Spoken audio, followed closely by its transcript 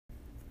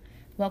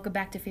Welcome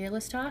back to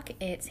Fearless Talk.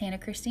 It's Hannah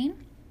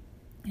Christine.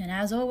 And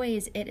as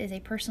always, it is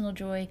a personal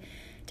joy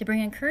to bring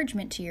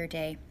encouragement to your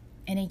day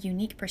and a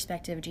unique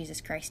perspective of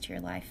Jesus Christ to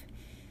your life.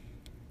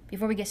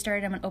 Before we get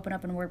started, I'm going to open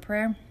up in a word of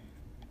prayer.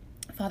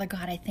 Father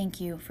God, I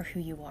thank you for who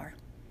you are.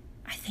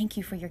 I thank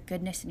you for your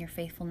goodness and your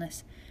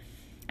faithfulness.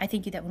 I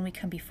thank you that when we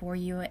come before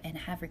you and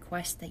have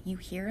requests that you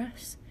hear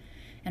us.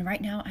 And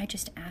right now, I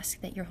just ask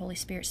that your Holy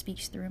Spirit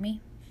speaks through me,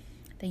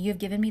 that you have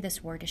given me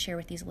this word to share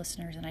with these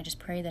listeners. And I just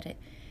pray that it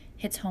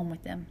hits home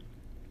with them,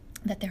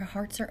 that their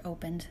hearts are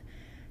opened,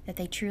 that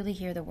they truly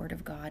hear the word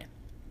of God,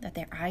 that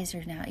their eyes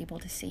are now able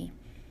to see,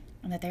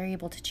 and that they're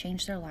able to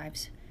change their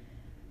lives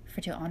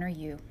to honor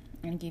you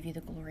and give you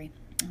the glory.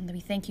 And we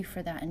thank you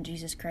for that. In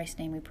Jesus Christ's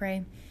name we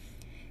pray.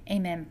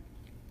 Amen.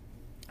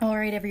 All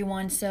right,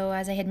 everyone. So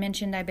as I had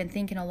mentioned, I've been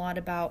thinking a lot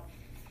about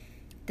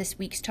this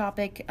week's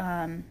topic.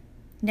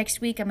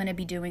 Next week, I'm going to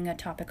be doing a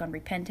topic on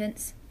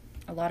repentance.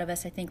 A lot of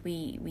us, I think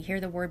we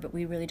hear the word, but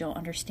we really don't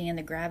understand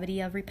the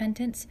gravity of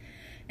repentance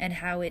and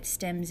how it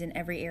stems in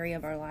every area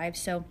of our lives.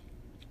 So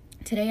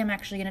today I'm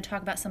actually going to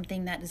talk about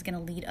something that is going to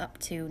lead up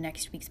to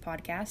next week's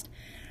podcast.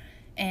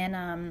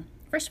 And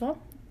first of all,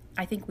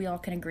 I think we all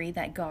can agree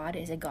that God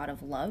is a God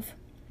of love,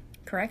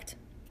 correct?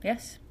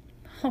 Yes?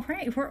 All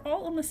right, we're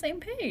all on the same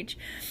page.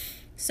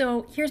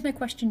 So here's my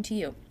question to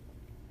you.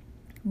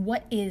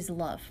 What is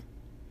love?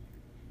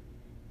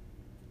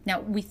 Now,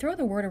 we throw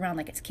the word around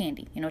like it's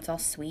candy. You know, it's all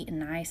sweet and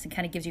nice and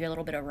kind of gives you a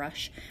little bit of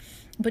rush.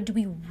 But do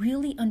we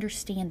really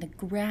understand the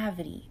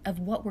gravity of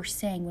what we're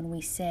saying when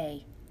we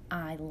say,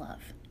 I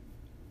love?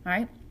 All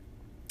right?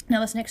 Now,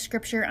 this next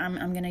scripture I'm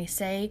going to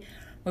say,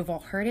 we've all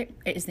heard it.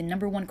 It is the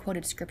number one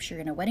quoted scripture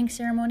in a wedding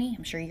ceremony.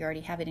 I'm sure you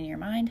already have it in your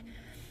mind.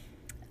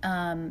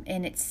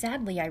 And it's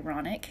sadly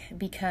ironic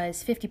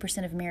because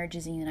 50% of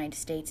marriages in the United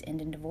States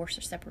end in divorce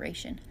or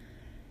separation.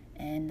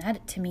 And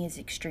that, to me, is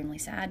extremely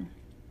sad.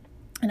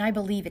 And I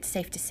believe it's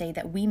safe to say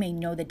that we may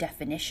know the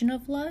definition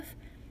of love,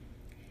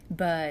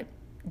 but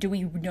do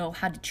we know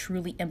how to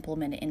truly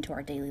implement it into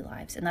our daily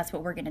lives? And that's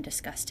what we're going to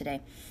discuss today.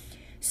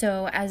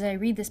 So as I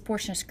read this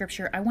portion of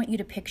scripture, I want you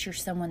to picture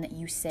someone that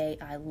you say,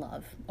 I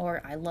love,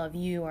 or I love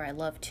you, or I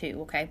love too,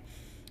 okay?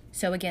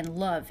 So again,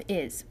 love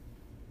is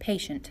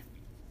patient,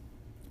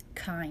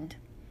 kind.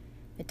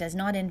 It does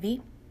not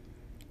envy,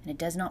 and it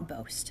does not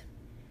boast.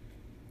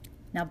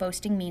 Now,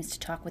 boasting means to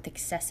talk with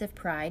excessive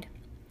pride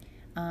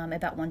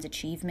about one's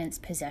achievements,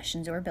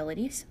 possessions, or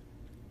abilities.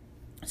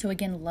 So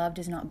again, love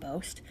does not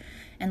boast,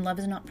 and love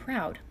is not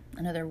proud.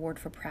 Another word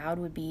for proud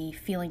would be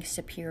feeling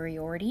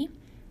superiority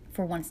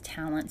for one's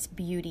talents,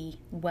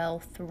 beauty,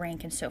 wealth,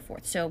 rank, and so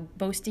forth. So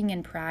boasting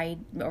and pride,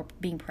 or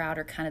being proud,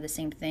 are kind of the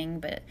same thing,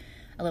 but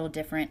a little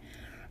different.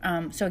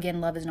 So again,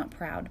 love is not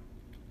proud.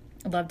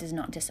 Love does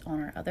not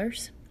dishonor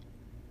others.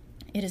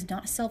 It is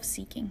not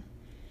self-seeking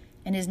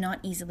and is not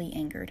easily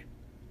angered.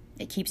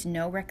 It keeps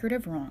no record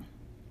of wrong.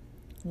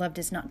 Love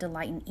does not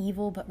delight in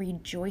evil, but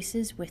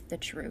rejoices with the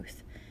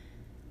truth.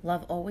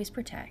 Love always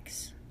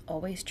protects,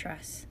 always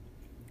trusts,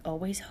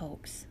 always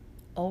hopes,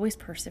 always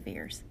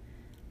perseveres.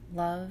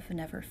 Love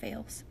never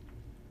fails.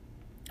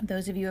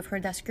 Those of you who have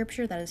heard that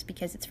scripture, that is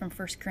because it's from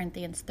 1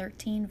 Corinthians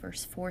 13,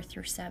 verse 4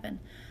 through 7.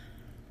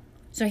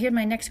 So here's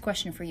my next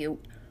question for you.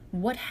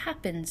 What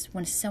happens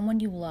when someone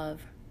you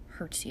love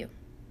hurts you?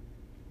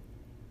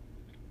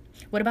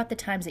 What about the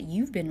times that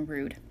you've been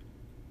rude,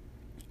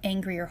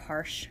 angry, or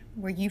harsh,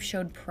 where you've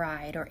showed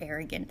pride or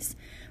arrogance,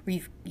 where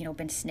you've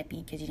been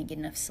snippy because you didn't get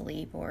enough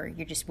sleep, or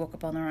you just woke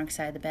up on the wrong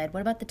side of the bed? What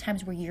about the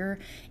times where you're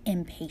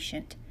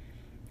impatient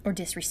or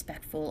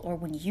disrespectful, or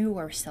when you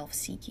are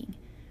self-seeking,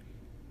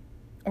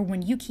 or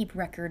when you keep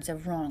records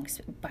of wrongs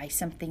by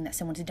something that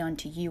someone's done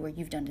to you or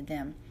you've done to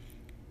them?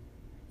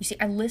 You see,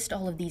 I list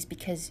all of these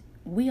because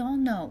we all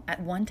know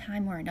at one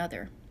time or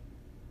another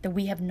that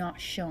we have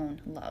not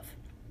shown love.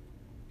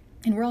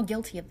 And we're all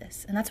guilty of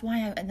this. And that's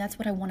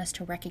what I want us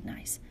to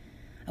recognize.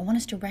 I want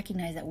us to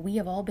recognize that we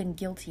have all been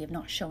guilty of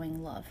not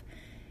showing love,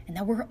 and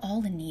that we're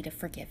all in need of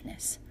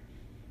forgiveness.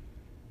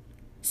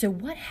 So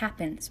what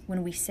happens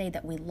when we say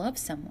that we love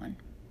someone,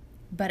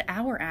 but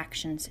our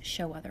actions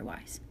show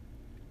otherwise?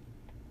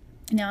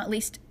 Now, at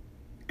least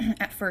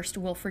at first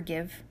we'll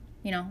forgive,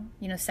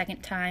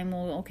 second time,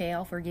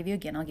 I'll forgive you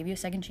again. I'll give you a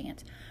second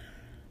chance.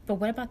 But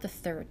what about the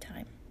third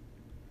time,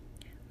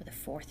 or the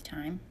fourth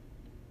time,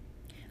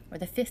 or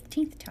the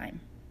 15th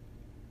time?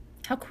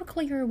 How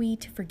quickly are we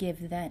to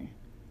forgive then?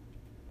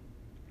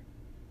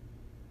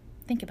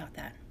 Think about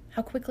that.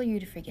 How quickly are you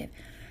to forgive?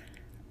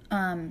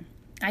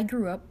 I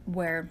grew up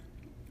where,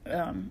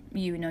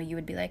 you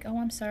would be like, oh,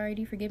 I'm sorry,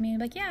 do you forgive me?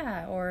 And I'd be like,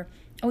 yeah, or,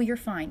 oh, you're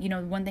fine.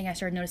 One thing I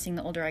started noticing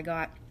the older I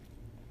got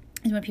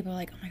is when people are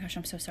like, oh my gosh,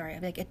 I'm so sorry.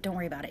 I'd be like, don't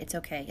worry about it. It's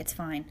okay. It's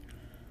fine.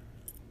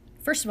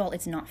 First of all,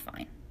 it's not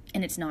fine,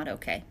 and it's not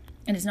okay.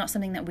 And it's not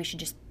something that we should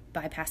just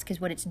bypass, because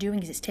what it's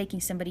doing is it's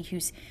taking somebody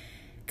who's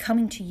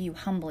coming to you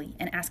humbly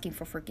and asking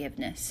for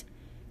forgiveness.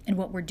 And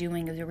what we're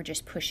doing is we're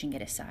just pushing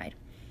it aside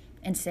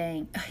and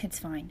saying, oh, it's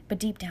fine. But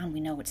deep down, we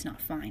know it's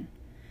not fine.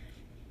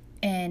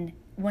 And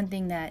one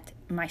thing that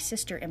my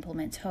sister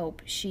implements,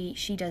 Hope, she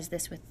does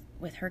this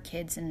with her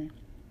kids, and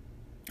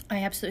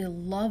I absolutely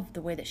love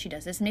the way that she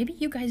does this. Maybe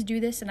you guys do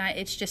this, and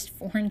it's just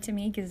foreign to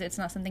me because it's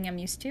not something I'm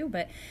used to.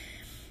 But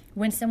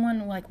when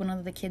someone, like one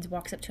of the kids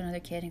walks up to another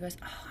kid and goes,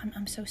 "Oh,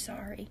 I'm so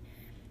sorry,"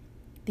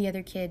 the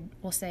other kid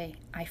will say,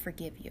 "I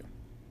forgive you."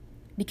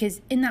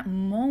 Because in that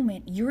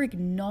moment, you're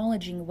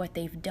acknowledging what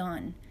they've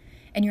done,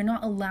 and you're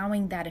not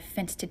allowing that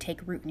offense to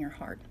take root in your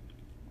heart.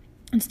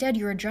 Instead,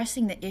 you're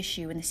addressing the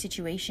issue and the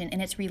situation,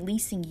 and it's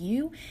releasing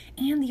you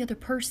and the other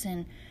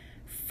person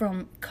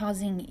from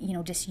causing,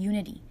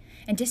 disunity.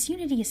 And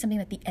disunity is something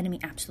that the enemy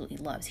absolutely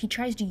loves. He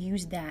tries to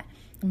use that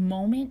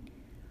moment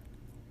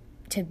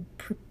to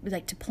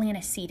plant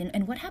a seed.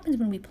 And what happens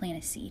when we plant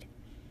a seed?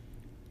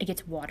 It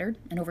gets watered,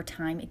 and over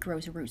time it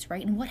grows roots,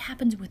 right? And what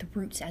happens with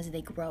roots as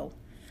they grow?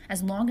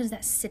 As long as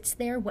that sits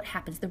there, what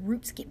happens? The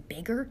roots get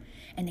bigger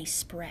and they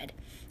spread.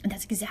 And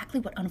that's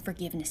exactly what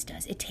unforgiveness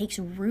does. It takes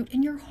root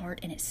in your heart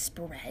and it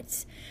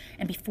spreads.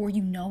 And before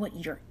you know it,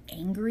 you're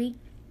angry,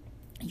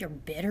 you're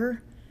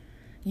bitter,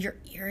 you're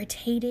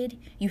irritated,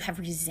 you have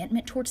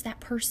resentment towards that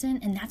person,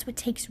 and that's what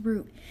takes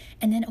root.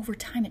 And then over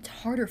time, it's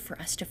harder for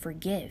us to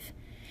forgive.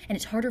 And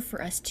it's harder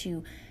for us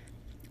to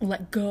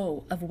let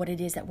go of what it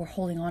is that we're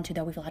holding on to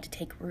that we've allowed to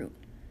take root.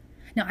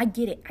 Now, I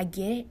get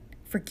it.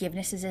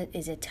 Forgiveness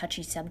is a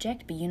touchy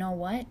subject, but you know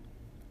what?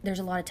 There's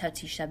a lot of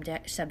touchy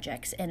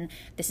subjects, and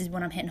this is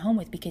what I'm hitting home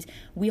with, because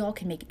we all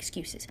can make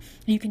excuses.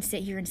 You can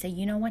sit here and say,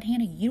 "You know what,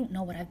 Hannah? You don't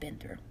know what I've been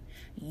through.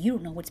 You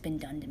don't know what's been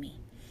done to me.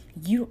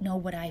 You don't know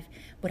what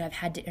I've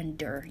had to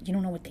endure. You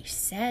don't know what they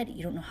said.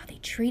 You don't know how they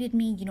treated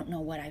me. You don't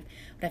know what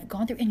I've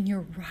gone through." And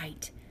you're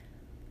right.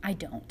 I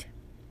don't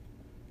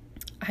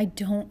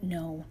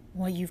know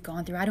what you've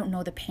gone through. I don't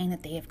know the pain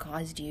that they have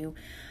caused you.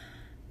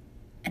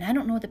 And I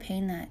don't know the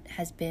pain that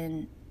has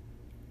been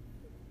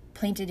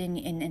planted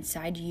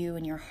inside you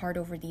and your heart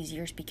over these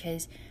years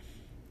because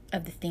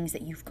of the things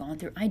that you've gone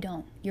through. I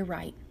don't. You're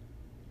right.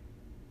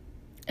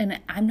 And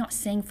I'm not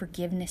saying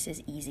forgiveness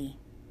is easy.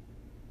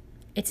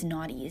 It's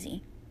not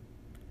easy.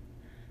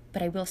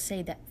 But I will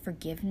say that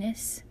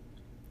forgiveness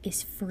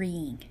is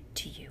freeing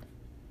to you.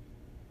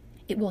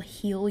 It will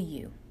heal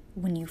you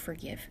when you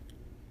forgive.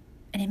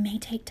 And it may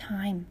take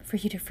time for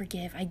you to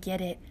forgive. I get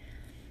it.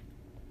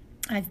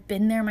 I've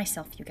been there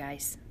myself, you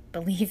guys.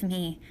 Believe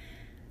me,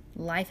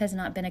 life has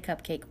not been a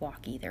cupcake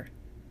walk either.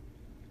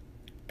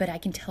 But I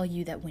can tell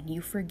you that when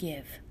you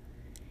forgive,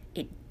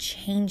 it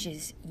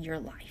changes your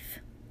life.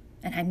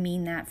 And I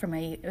mean that from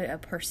a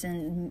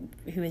person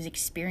who has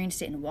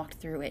experienced it and walked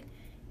through it.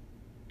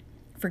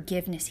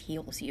 Forgiveness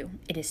heals you.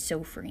 It is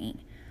so freeing.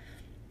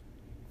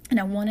 And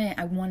I want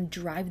to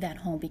drive that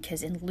home,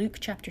 because in Luke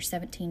chapter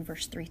 17,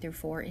 verse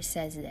 3-4, it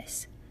says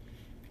this: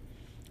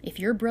 "If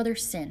your brother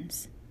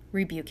sins,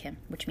 rebuke him,"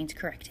 which means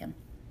correct him.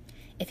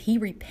 "If he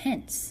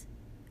repents,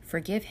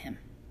 forgive him."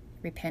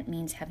 Repent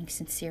means having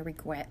sincere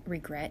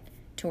regret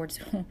towards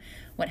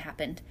what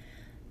happened.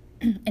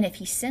 "And if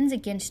he sins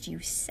against you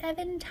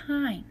 7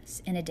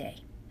 times in a day,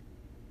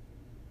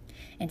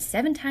 and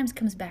 7 times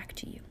comes back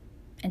to you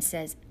and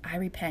says, 'I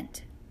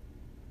repent,'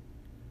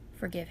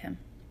 forgive him."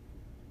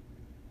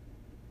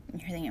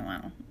 You're thinking,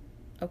 wow,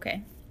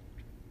 okay.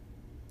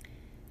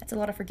 That's a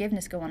lot of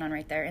forgiveness going on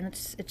right there, and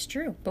it's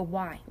true. But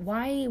why?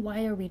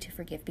 Why are we to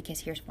forgive?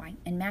 Because here's why.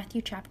 In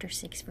Matthew chapter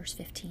 6, verse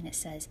 15, it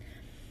says,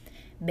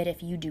 "But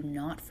if you do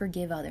not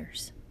forgive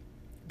others,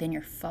 then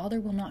your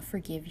Father will not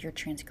forgive your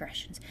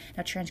transgressions."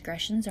 Now,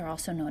 transgressions are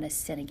also known as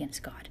sin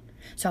against God.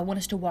 So I want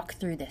us to walk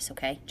through this,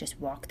 okay? Just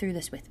walk through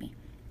this with me.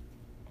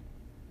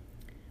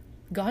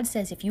 God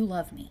says, if you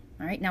love me,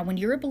 all right? Now, when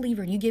you're a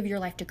believer and you give your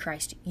life to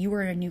Christ, you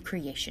are a new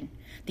creation.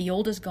 The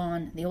old is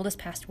gone. The old has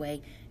passed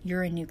away.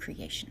 You're a new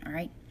creation, all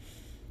right?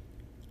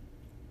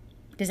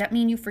 Does that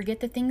mean you forget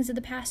the things of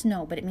the past?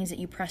 No, but it means that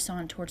you press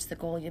on towards the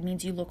goal. It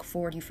means you look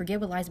forward. You forget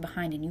what lies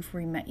behind, and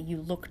you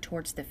look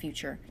towards the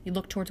future. You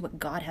look towards what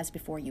God has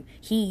before you.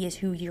 He is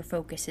who your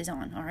focus is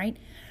on, all right?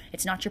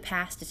 It's not your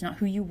past. It's not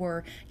who you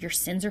were. Your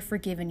sins are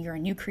forgiven. You're a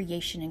new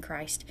creation in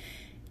Christ.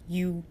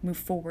 You move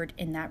forward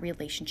in that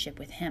relationship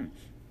with Him.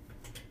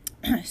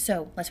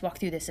 So let's walk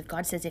through this. If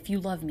God says, if you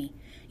love me,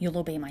 you'll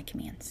obey my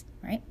commands,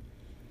 right?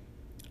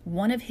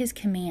 One of His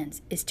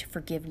commands is to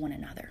forgive one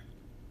another.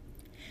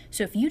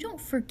 So if you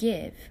don't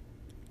forgive,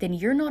 then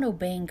you're not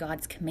obeying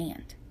God's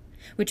command,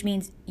 which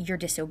means you're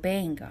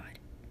disobeying God.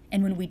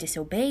 And when we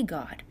disobey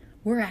God,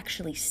 we're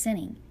actually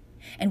sinning.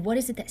 And what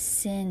is it that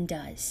sin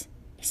does?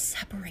 It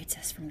separates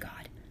us from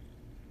God.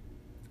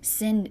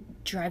 Sin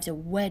drives a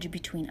wedge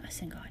between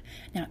us and God.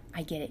 Now,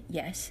 I get it.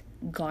 Yes,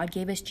 God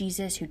gave us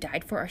Jesus, who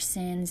died for our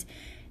sins,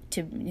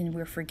 and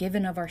we're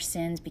forgiven of our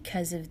sins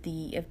because of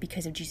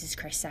Jesus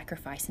Christ's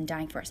sacrifice and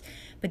dying for us.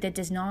 But that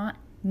does not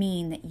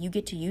mean that you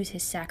get to use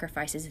His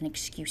sacrifice as an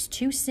excuse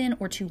to sin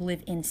or to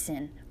live in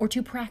sin or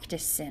to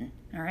practice sin.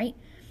 All right?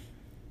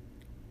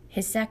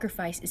 His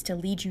sacrifice is to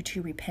lead you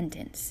to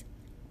repentance.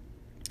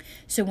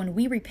 So when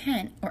we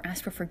repent or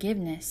ask for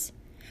forgiveness,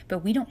 but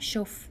we don't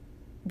show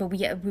we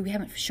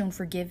haven't shown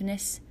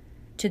forgiveness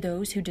to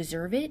those who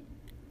deserve it,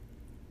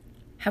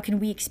 how can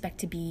we expect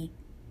to be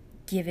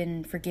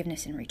given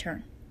forgiveness in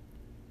return?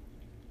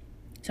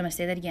 So I'm going to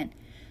say that again.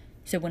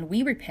 So when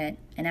we repent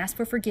and ask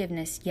for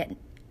forgiveness, yet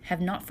have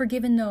not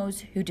forgiven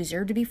those who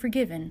deserve to be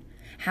forgiven,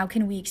 how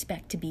can we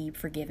expect to be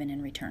forgiven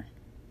in return?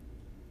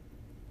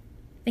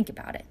 Think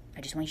about it.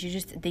 I just want you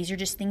to these are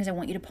just things I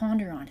want you to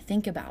ponder on.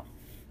 Think about.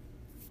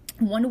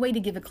 One way to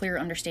give a clear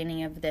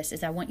understanding of this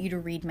is I want you to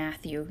read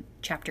Matthew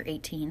chapter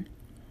 18,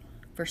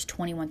 verse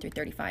 21 through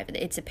 35.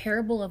 It's a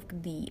parable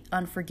of the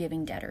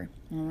unforgiving debtor.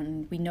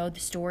 We know the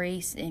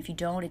stories, and if you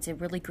don't, it's a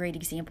really great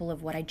example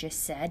of what I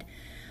just said.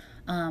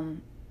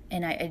 And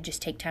I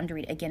just take time to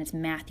read it. Again, it's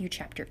Matthew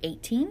chapter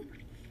 18,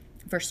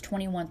 verse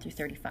 21 through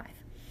 35.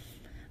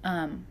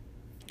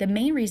 The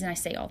main reason I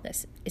say all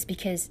this is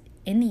because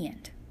in the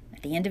end,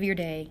 at the end of your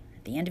day,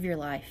 at the end of your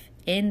life,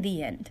 in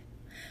the end,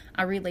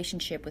 our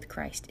relationship with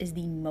Christ is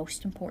the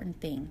most important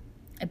thing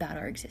about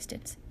our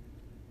existence.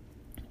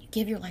 You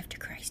give your life to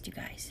Christ, you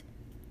guys.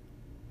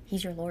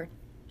 He's your Lord.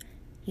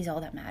 He's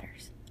all that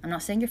matters. I'm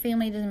not saying your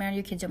family doesn't matter,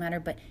 your kids don't matter,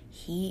 but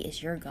He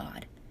is your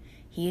God.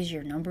 He is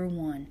your number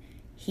one.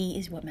 He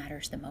is what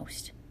matters the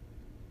most.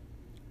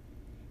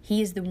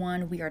 He is the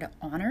one we are to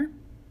honor,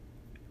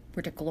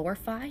 we're to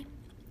glorify,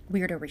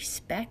 we are to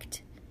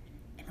respect,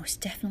 and most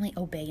definitely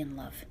obey and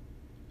love.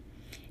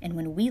 And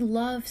when we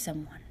love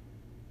someone,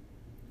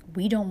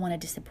 we don't want to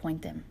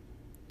disappoint them.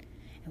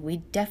 And we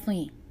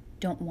definitely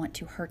don't want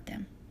to hurt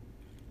them.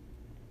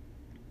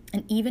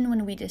 And even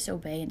when we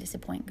disobey and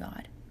disappoint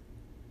God,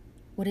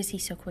 what is He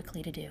so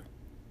quickly to do?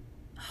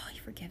 Oh, He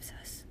forgives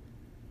us.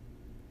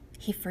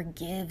 He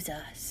forgives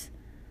us.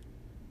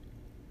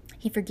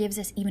 He forgives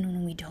us even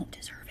when we don't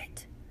deserve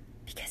it,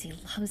 because He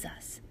loves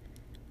us.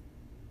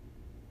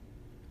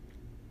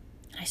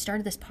 I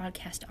started this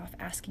podcast off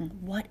asking,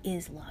 what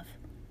is love?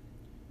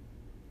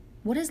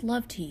 What is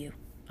love to you?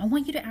 I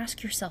want you to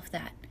ask yourself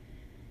that.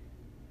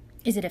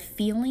 Is it a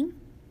feeling?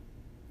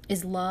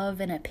 Is love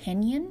an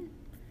opinion?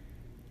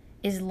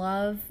 Is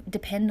love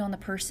depend on the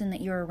person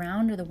that you're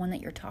around or the one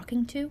that you're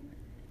talking to?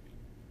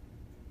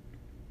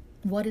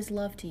 What is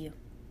love to you?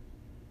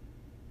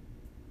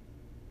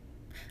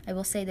 I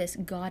will say this,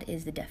 God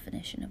is the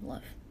definition of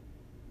love.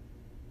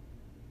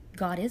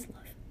 God is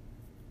love.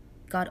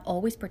 God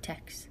always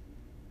protects.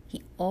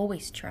 He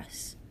always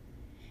trusts.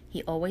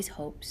 He always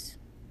hopes,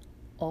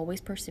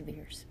 always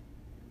perseveres.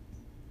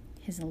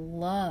 His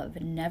love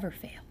never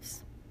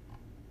fails.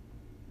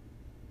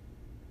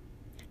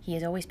 He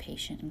is always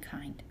patient and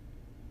kind.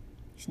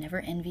 He's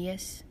never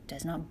envious,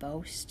 does not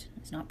boast,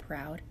 is not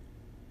proud.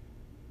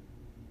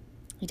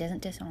 He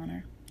doesn't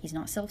dishonor. He's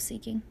not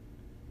self-seeking,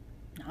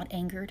 not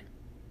angered,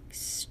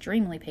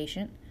 extremely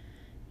patient.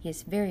 He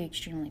is very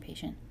extremely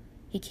patient.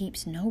 He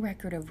keeps no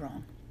record of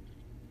wrong.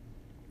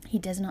 He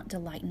does not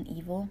delight in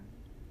evil,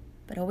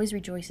 but always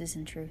rejoices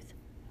in truth.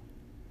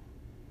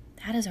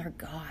 That is our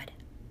God,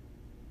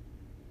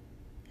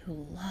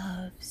 who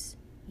loves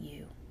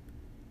you.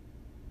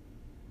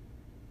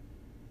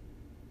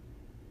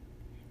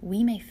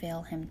 We may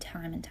fail Him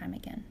time and time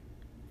again,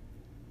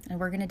 and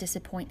we're going to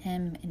disappoint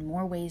Him in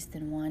more ways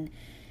than one,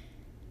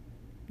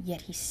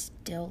 yet He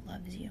still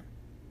loves you.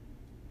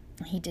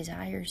 He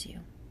desires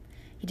you.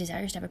 He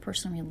desires to have a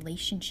personal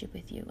relationship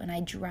with you. And I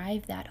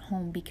drive that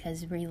home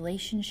because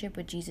relationship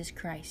with Jesus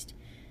Christ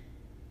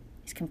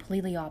is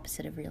completely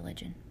opposite of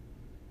religion.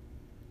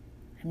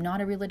 I'm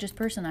not a religious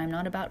person. I'm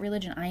not about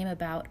religion. I am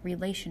about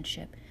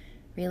relationship.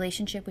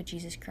 Relationship with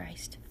Jesus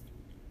Christ.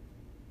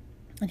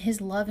 And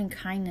His love and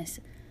kindness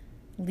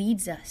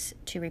leads us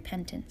to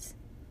repentance.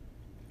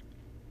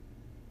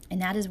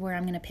 And that is where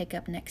I'm going to pick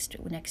up next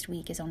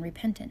week, is on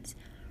repentance.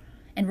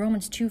 In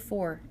Romans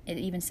 2:4, it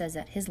even says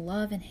that His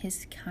love and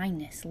His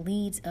kindness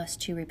leads us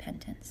to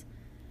repentance.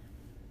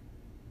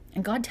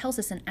 And God tells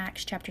us in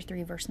Acts chapter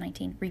 3, verse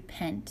 19,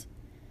 repent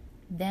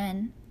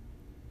then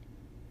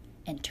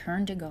and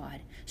turn to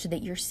God so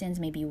that your sins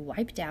may be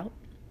wiped out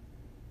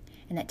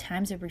and that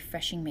times of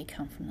refreshing may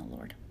come from the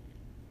Lord.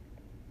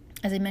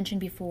 As I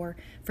mentioned before,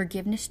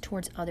 forgiveness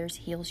towards others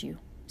heals you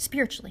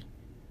spiritually.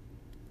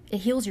 It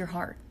heals your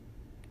heart.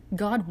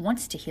 God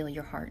wants to heal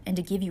your heart and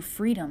to give you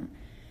freedom.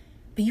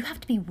 But you have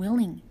to be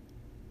willing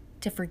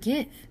to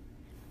forgive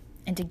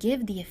and to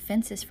give the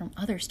offenses from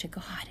others to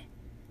God.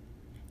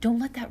 Don't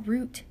let that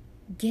root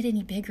get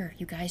any bigger,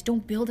 you guys.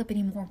 Don't build up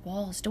any more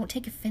walls. Don't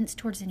take offense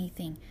towards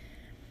anything.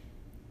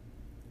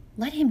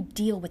 Let Him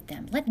deal with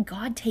them. Let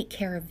God take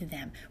care of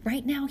them.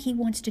 Right now, He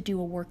wants to do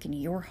a work in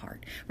your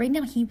heart. Right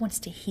now, He wants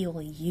to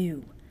heal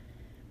you.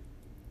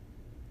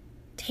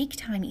 Take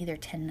time either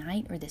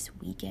tonight or this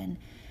weekend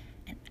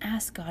and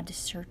ask God to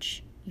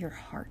search your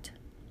heart,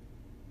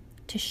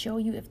 to show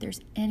you if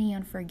there's any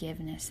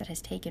unforgiveness that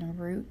has taken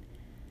root,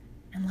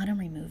 and let Him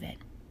remove it.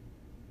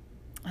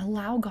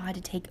 Allow God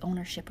to take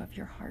ownership of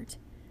your heart.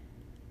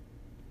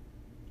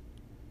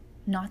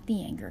 Not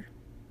the anger,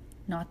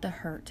 not the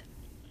hurt,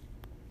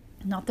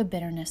 not the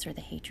bitterness or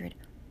the hatred,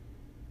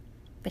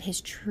 but His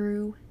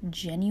true,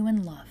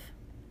 genuine love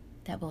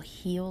that will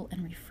heal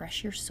and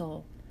refresh your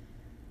soul.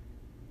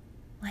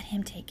 Let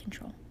Him take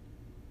control.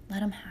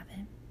 Let Him have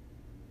it.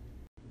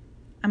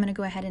 I'm going to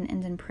go ahead and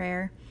end in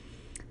prayer.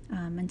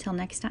 Until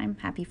next time,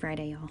 happy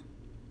Friday, y'all.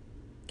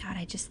 God,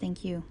 I just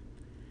thank you.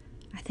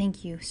 I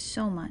thank you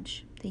so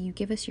much that you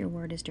give us your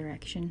word as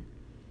direction,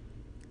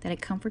 that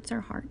it comforts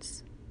our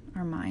hearts,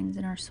 our minds,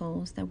 and our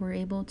souls, that we're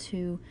able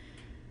to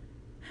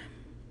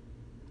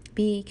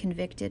be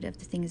convicted of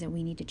the things that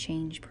we need to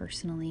change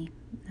personally,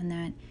 and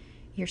that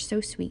you're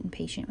so sweet and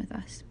patient with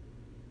us.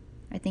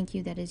 I thank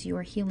you that as you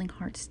are healing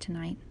hearts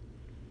tonight,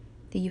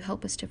 that you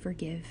help us to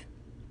forgive.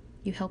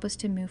 You help us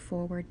to move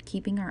forward,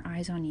 keeping our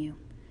eyes on you.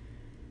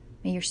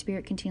 May your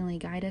Spirit continually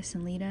guide us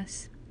and lead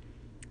us.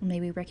 And may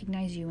we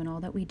recognize you in all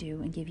that we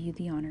do and give you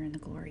the honor and the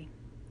glory.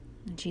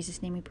 In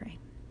Jesus' name we pray.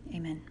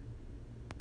 Amen.